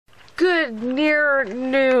near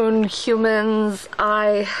noon, humans.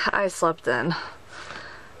 I slept in.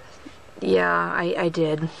 Yeah, I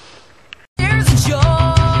did. There's a joy,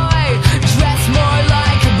 dress more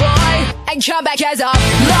like a boy, and come back as a line,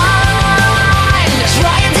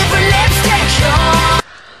 try a different lipstick.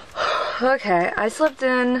 Okay, I slept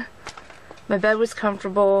in. My bed was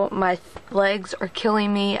comfortable. My legs are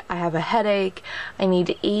killing me. I have a headache. I need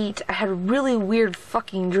to eat. I had really weird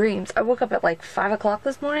fucking dreams. I woke up at like 5 o'clock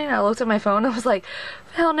this morning. I looked at my phone. I was like,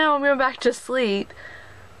 hell no, I'm going back to sleep.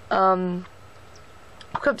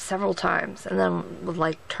 Woke up several times and then would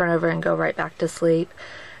like turn over and go right back to sleep.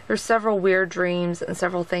 There's several weird dreams and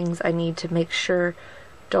several things I need to make sure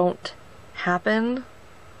don't happen.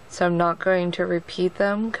 So I'm not going to repeat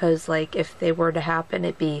them because like if they were to happen,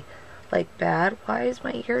 it'd be like bad. Why is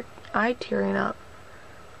my eye tearing up?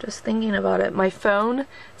 Just thinking about it. My phone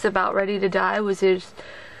is about ready to die. Was just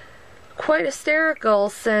quite hysterical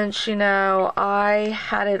since, you know, I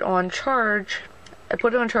had it on charge. I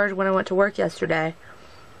put it on charge when I went to work yesterday.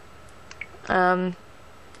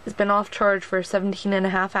 It's been off charge for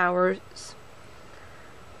 17.5 hours.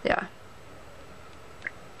 Yeah.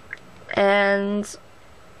 And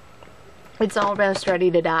it's almost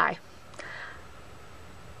ready to die.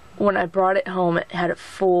 When I brought it home, it had a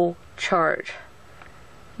full charge.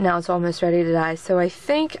 Now it's almost ready to die. So I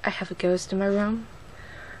think I have a ghost in my room.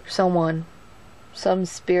 Some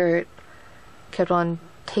spirit kept on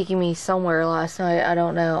taking me somewhere last night. I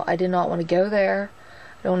don't know. I did not want to go there.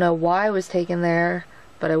 I don't know why I was taken there,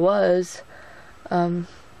 but I was. I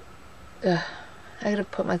gotta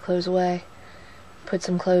put my clothes away. Put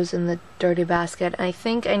some clothes in the dirty basket. I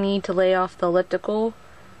think I need to lay off the elliptical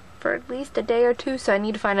for at least a day or two, so I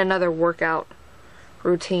need to find another workout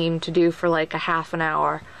routine to do for like a half an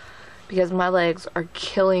hour because my legs are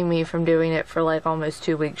killing me from doing it for like almost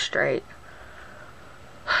 2 weeks straight.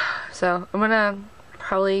 So I'm gonna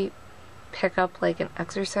probably pick up like an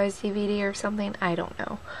exercise DVD or something. I don't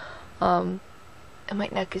know. And my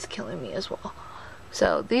neck is killing me as well.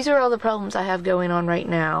 So these are all the problems I have going on right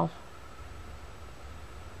now.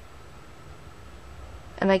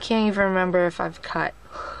 And I can't even remember if I've cut.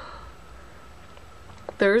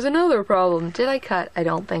 There's another problem. Did I cut? I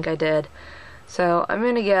don't think I did. So I'm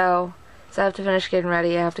gonna go. So I have to finish getting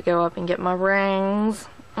ready. I have to go up and get my rings.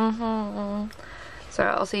 So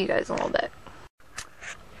I'll see you guys in a little bit.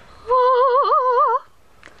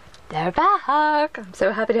 They're back. I'm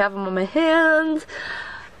so happy to have them on my hands.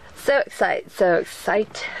 So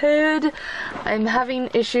excited. I'm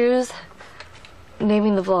having issues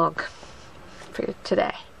naming the vlog for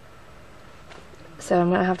today. So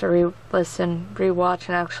I'm gonna have to re-listen, re-watch,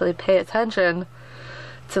 and actually pay attention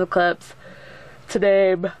to the clips to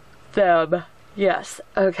name them. Yes,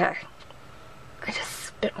 okay. I just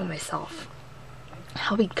spit on myself.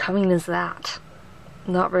 How becoming is that?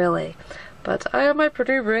 Not really. But I have my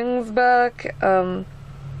pretty rings back.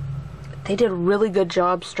 They did a really good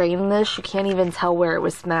job straightening this. You can't even tell where it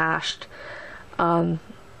was smashed.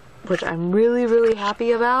 Which I'm really, really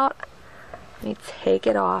happy about. Let me take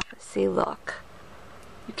it off. See, look.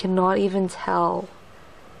 You cannot even tell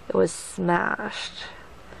it was smashed.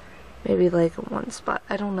 Maybe like one spot.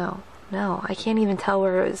 I don't know. No, I can't even tell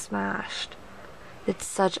where it was smashed. It's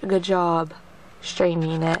such a good job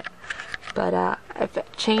straightening it. But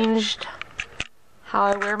I've changed how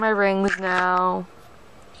I wear my rings now.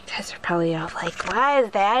 You guys are probably out like, why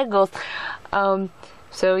is the angles?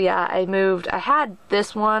 So yeah, I moved. I had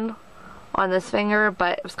this one on this finger,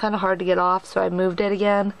 but it was kind of hard to get off, so I moved it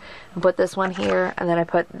again and put this one here, and then I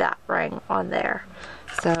put that ring on there.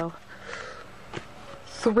 So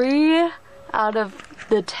 3 out of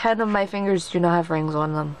the 10 of my fingers do not have rings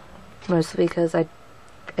on them, mostly because I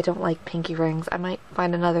don't like pinky rings. I might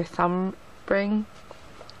find another thumb ring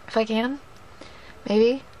if I can,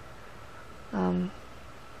 maybe.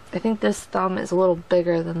 I think this thumb is a little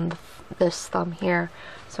bigger than this thumb here,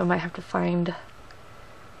 so I might have to find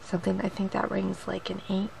something. I think that ring's like an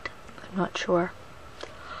 8. I'm not sure.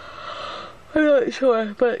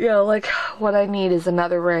 But yeah, like what I need is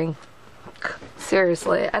another ring.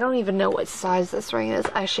 Seriously, I don't even know what size this ring is.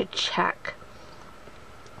 I should check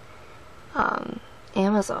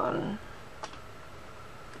Amazon.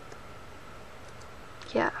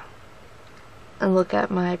 Yeah. And look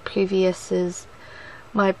at my previous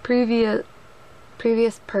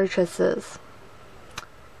purchases.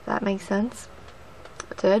 That makes sense?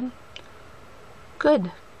 It did?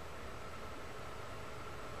 Good.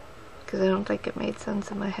 Because I don't think it made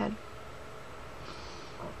sense in my head.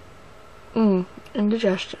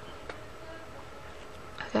 Indigestion.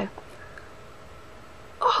 Okay.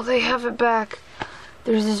 Oh, they have it back.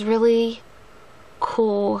 There's this really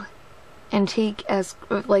cool antique as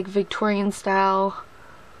like Victorian style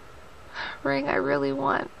ring I really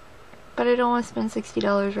want, but I don't want to spend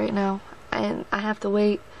 $60 right now, and I have to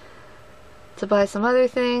wait to buy some other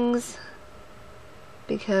things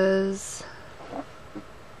because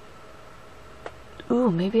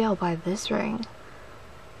ooh, maybe I'll buy this ring.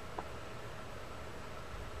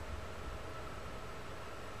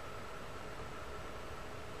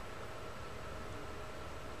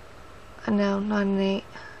 No, not an 8.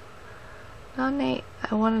 Not an 8.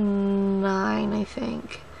 I want a 9, I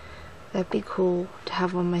think. That'd be cool to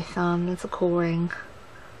have on my thumb. It's a cool ring.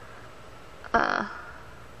 I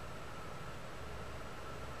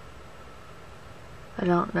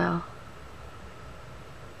don't know.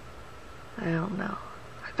 I don't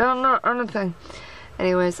know anything.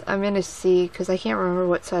 Anyways, I'm gonna see, because I can't remember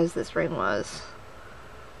what size this ring was.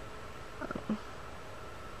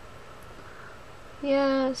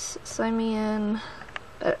 Yes, sign me in.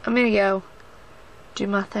 But I'm gonna go do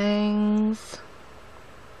my things.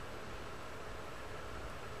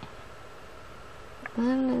 And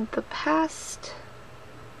then in the past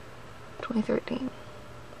 2013.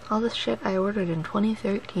 All this shit I ordered in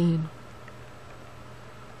 2013.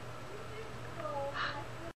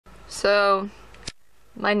 So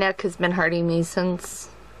my neck has been hurting me since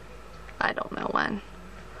I don't know when.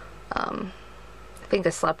 I think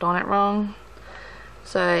I slept on it wrong.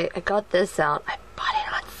 So I got this out. I bought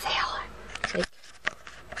it on sale. Like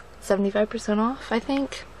 75% off, I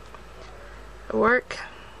think. At work.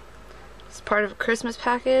 It's part of a Christmas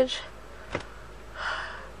package. I'm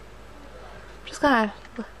just gonna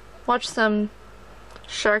watch some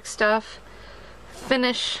shark stuff.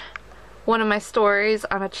 Finish one of my stories.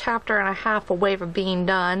 I'm a chapter and a half away from being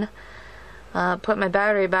done. Put my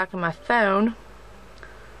battery back in my phone.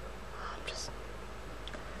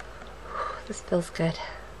 This feels good.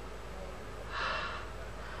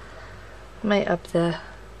 I might up the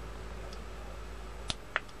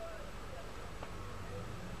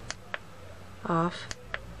off,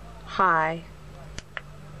 high,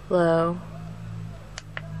 low,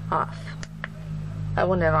 off. I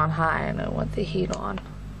want it on high and I want the heat on.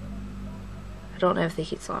 I don't know if the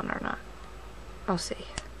heat's on or not. I'll see.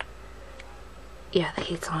 Yeah, the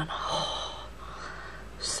heat's on. Oh,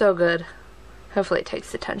 so good. Hopefully it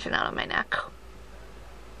takes the tension out of my neck.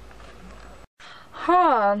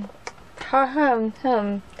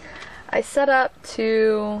 I set up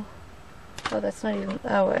to... Oh, that's not even...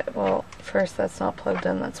 Oh, wait. Well, first, that's not plugged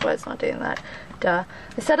in. That's why it's not doing that. Duh.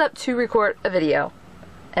 I set up to record a video.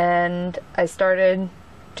 And I started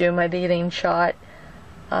doing my beginning shot.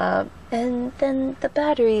 And then the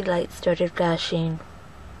battery light started flashing.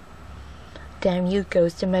 Damn you,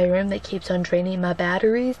 ghost in my room that keeps on draining my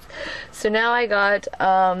batteries. So now I got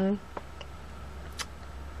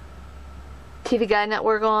TV Guide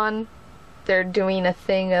Network on. They're doing a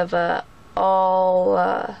thing of a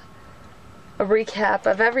recap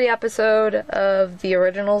of every episode of the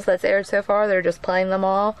originals that's aired so far. They're just playing them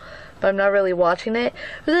all, but I'm not really watching it.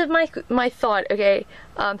 This is my thought. Okay,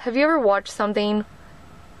 have you ever watched something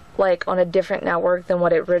like on a different network than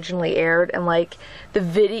what it originally aired, and like the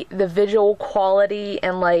visual quality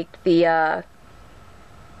and like the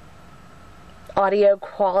audio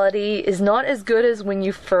quality is not as good as when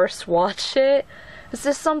you first watched it? It's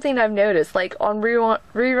just something I've noticed. Like on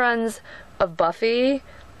reruns of Buffy,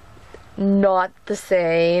 not the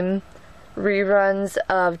same. Reruns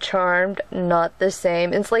of Charmed, not the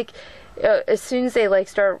same. It's like as soon as they like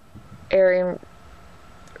start airing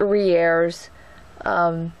re-airs,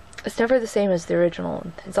 it's never the same as the original.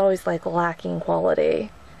 It's always like lacking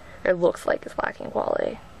quality. Or it looks like it's lacking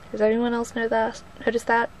quality. Does anyone else know that? Notice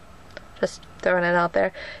that? Just throwing it out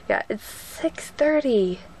there. Yeah, it's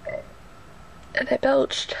 6:30. And I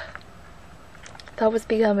belched. That was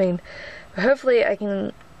becoming. But hopefully I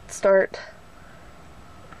can start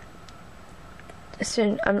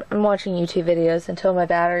soon. I'm watching YouTube videos until my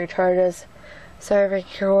battery charges, so I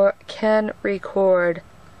can record.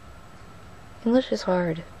 English is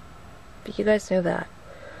hard, but you guys know that.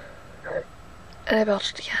 And I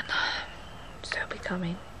belched again. So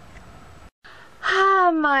becoming.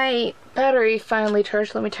 My battery finally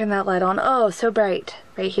charged. Let me turn that light on. Oh, so bright.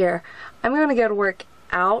 Right here. I'm gonna go to work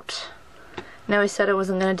out. I know I said I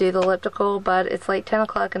wasn't gonna do the elliptical, but it's like 10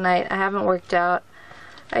 o'clock at night. I haven't worked out.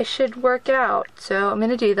 I should work out, so I'm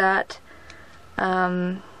gonna do that.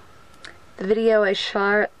 The video I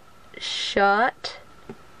shot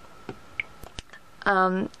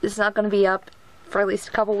is not gonna be up for at least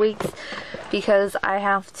a couple weeks because I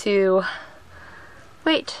have to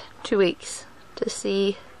wait 2 weeks to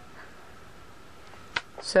see.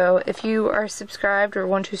 So if you are subscribed or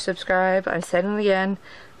want to subscribe, I'm saying it again,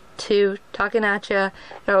 2 talking at you.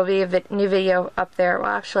 There will be a new video up there.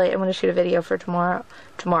 Well, actually, I'm going to shoot a video for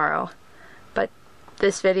tomorrow. But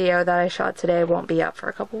this video that I shot today won't be up for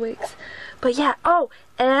a couple weeks. But yeah, oh,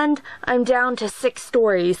 and I'm down to 6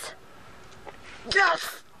 stories.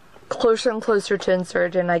 Yes! Closer and closer to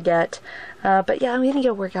Insurgent I get. But yeah, I'm going to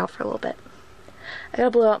go work out for a little bit. I gotta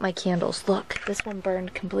blow out my candles. Look, this one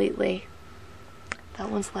burned completely. That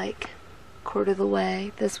one's like quarter of the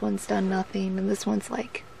way. This one's done nothing. And this one's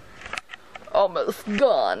like almost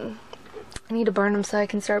gone. I need to burn them so I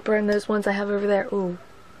can start burning those ones I have over there. Ooh.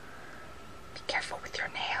 Be careful with your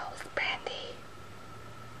nails, Brandy.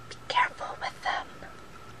 Be careful with them.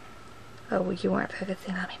 Oh, well, you weren't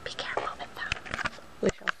focusing on me. Be careful with them. We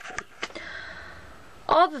shall see.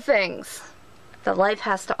 All the things that life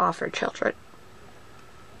has to offer children.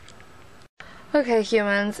 Okay,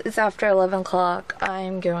 humans, it's after 11 o'clock.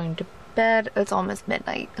 I'm going to bed. It's almost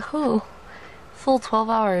midnight. Oh, full 12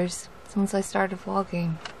 hours since I started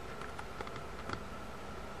vlogging.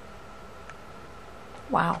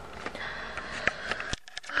 Wow.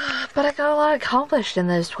 But I got a lot accomplished in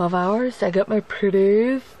those 12 hours. I got my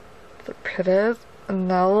pretties and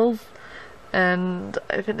novels, and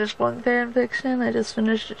I finished one fan fiction. I just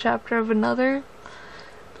finished a chapter of another.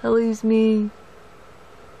 That leaves me,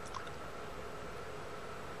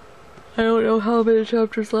 I don't know how many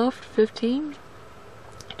chapters left. 15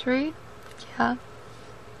 to read? Yeah.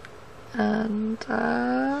 And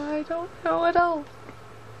I don't know what else.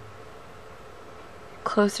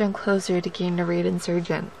 Closer and closer to getting to read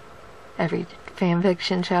Insurgent. Every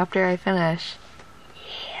fanfiction chapter I finish.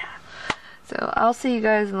 Yeah. So I'll see you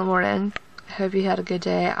guys in the morning. I hope you had a good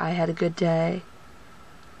day. I had a good day.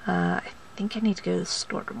 I think I need to go to the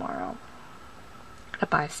store tomorrow. To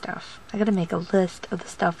buy stuff. I gotta make a list of the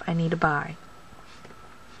stuff I need to buy.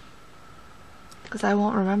 Because I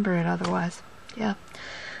won't remember it otherwise. Yeah.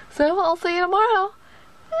 So I'll see you tomorrow.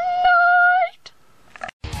 Night!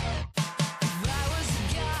 If I was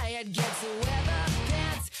a guy, I'd get to wear the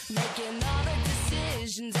pants, making all the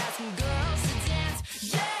decisions, asking girls.